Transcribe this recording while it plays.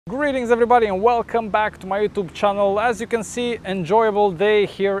Greetings everybody and welcome back to my YouTube channel. As you can see, enjoyable day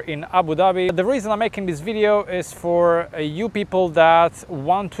here in Abu Dhabi. The reason I'm making this video is for you people that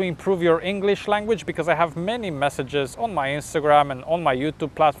want to improve your English language, because I have many messages on my Instagram and on my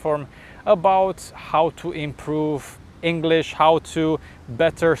YouTube platform about how to improve English, how to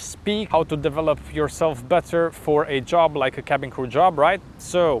better speak, how to develop yourself better for a job like a cabin crew job, right?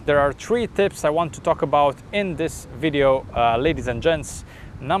 So there are 3 tips I want to talk about in this video, ladies and gents.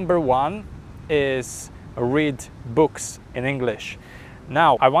 Number 1 is read books in English.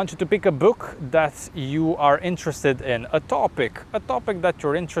 Now, I want you to pick a book that you are interested in, a topic that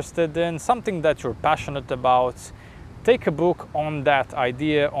you're interested in, something that you're passionate about. Take a book on that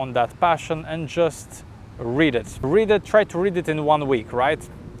idea, on that passion, and just read it. Try to read it in 1 week, right?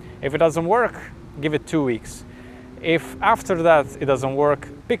 If it doesn't work, give it 2 weeks. If after that it doesn't work,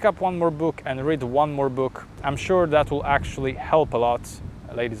 pick up 1 more book and read 1 more book. I'm sure that will actually help a lot,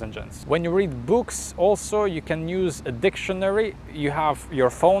 ladies and gents. When you read books, also you can use a dictionary. You have your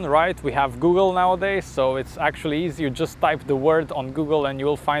phone, right? We have Google nowadays, so it's actually easy. You just type the word on Google and you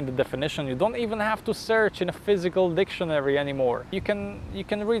will find the definition. You don't even have to search in a physical dictionary anymore. You can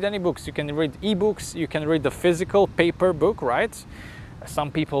read any books. You can read ebooks, you can read the physical paper book, right?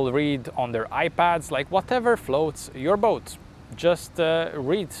 Some people read on their iPads, like whatever floats your boat. Just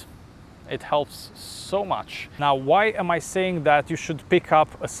read. It helps so much. Now, why am I saying that you should pick up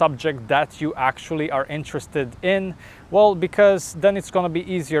a subject that you actually are interested in? Well, because then it's gonna be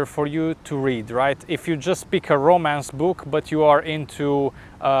easier for you to read, right? If you just pick a romance book, but you are into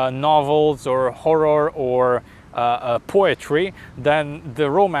novels or horror or poetry, then the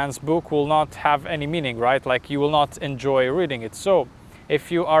romance book will not have any meaning, right? Like, you will not enjoy reading it. So if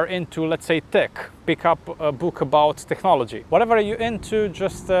you are into, let's say, tech, pick up a book about technology. Whatever you're into,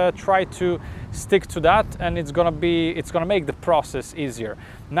 just try to stick to that, and it's gonna make the process easier.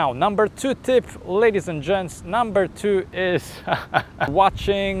 Now, number 2 tip, ladies and gents, number 2 is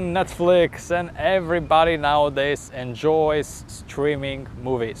watching Netflix. And everybody nowadays enjoys streaming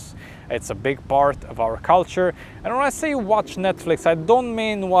movies. It's a big part of our culture. And when I say watch Netflix, I don't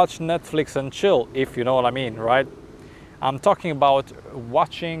mean watch Netflix and chill, if you know what I mean, right? I'm talking about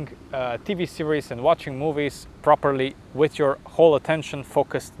watching TV series and watching movies properly with your whole attention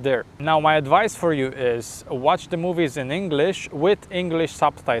focused there. Now, my advice for you is watch the movies in English with English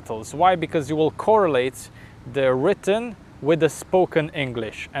subtitles. Why? Because you will correlate the written with the spoken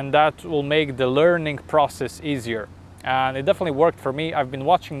English, and that will make the learning process easier. And it definitely worked for me. I've been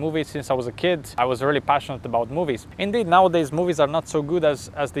watching movies since I was a kid. I was really passionate about movies. Indeed, nowadays movies are not so good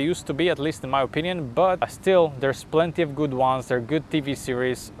as they used to be, at least in my opinion, but still there's plenty of good ones. They're good TV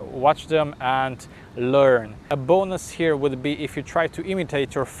series. Watch them and learn. A bonus here would be if you try to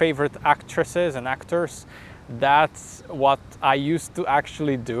imitate your favorite actresses and actors. That's what I used to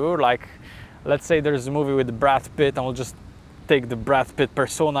actually do. Like, let's say there's a movie with Brad Pitt, and we'll just take the Brad Pitt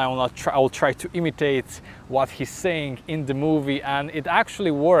persona. I will try to imitate what he's saying in the movie, and it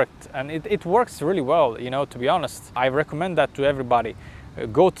actually worked, and it works really well, you know, to be honest. I recommend that to everybody.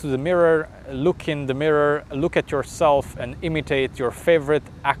 Go to the mirror, look in the mirror, look at yourself and imitate your favorite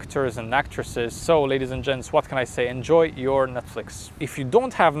actors and actresses. So, ladies and gents, what can I say? Enjoy your Netflix. If you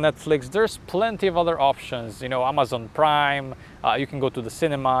don't have Netflix, there's plenty of other options, you know, Amazon Prime, you can go to the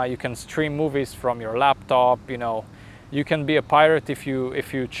cinema, you can stream movies from your laptop, you know. You can be a pirate if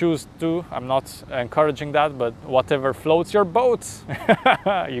you choose to. I'm not encouraging that, but whatever floats your boat.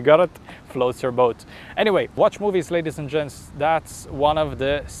 You got it? Floats your boat. Anyway, watch movies, ladies and gents. That's one of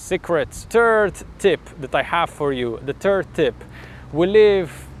the secrets. 3rd tip that I have for you. The 3rd tip. We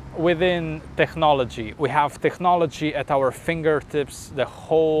live within technology. We have technology at our fingertips the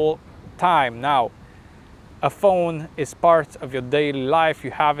whole time now. A phone is part of your daily life. You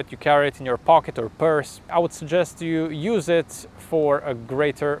have it, you carry it in your pocket or purse. I would suggest you use it for a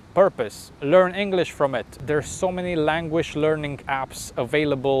greater purpose. Learn English from it. There's so many language learning apps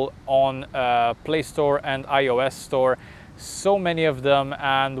available on Play Store and iOS Store. So many of them,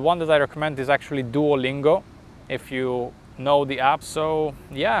 and one that I recommend is actually Duolingo, if you know the app. So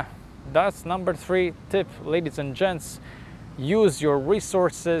yeah, that's number 3 tip, ladies and gents. Use your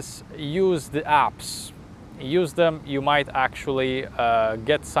resources, use the apps. Use them. You might actually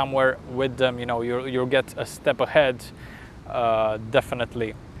get somewhere with them. You know, you'll get a step ahead,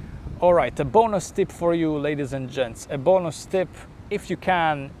 definitely. All right, a bonus tip for you, ladies and gents. A bonus tip: if you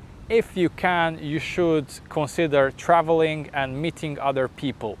can, you should consider traveling and meeting other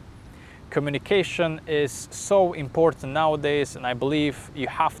people. Communication is so important nowadays, and I believe you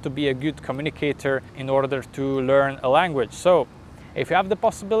have to be a good communicator in order to learn a language. So, if you have the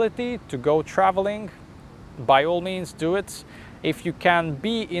possibility to go traveling, by all means do it. if you can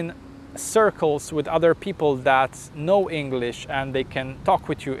be in circles with other people that know English and they can talk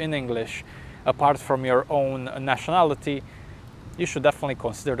with you in English apart from your own nationality, you should definitely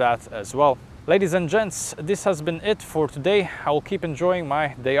consider that as well. Ladies and gents, this has been it for today. I will keep enjoying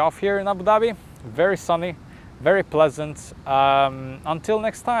my day off here in Abu Dhabi. Very sunny, very pleasant. Until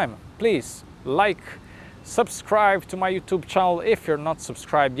next time, please like, subscribe to my YouTube channel if you're not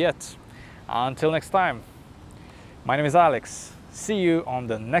subscribed yet. Until next time, my name is Alex. See you on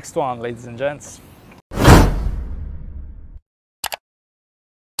the next one, ladies and gents.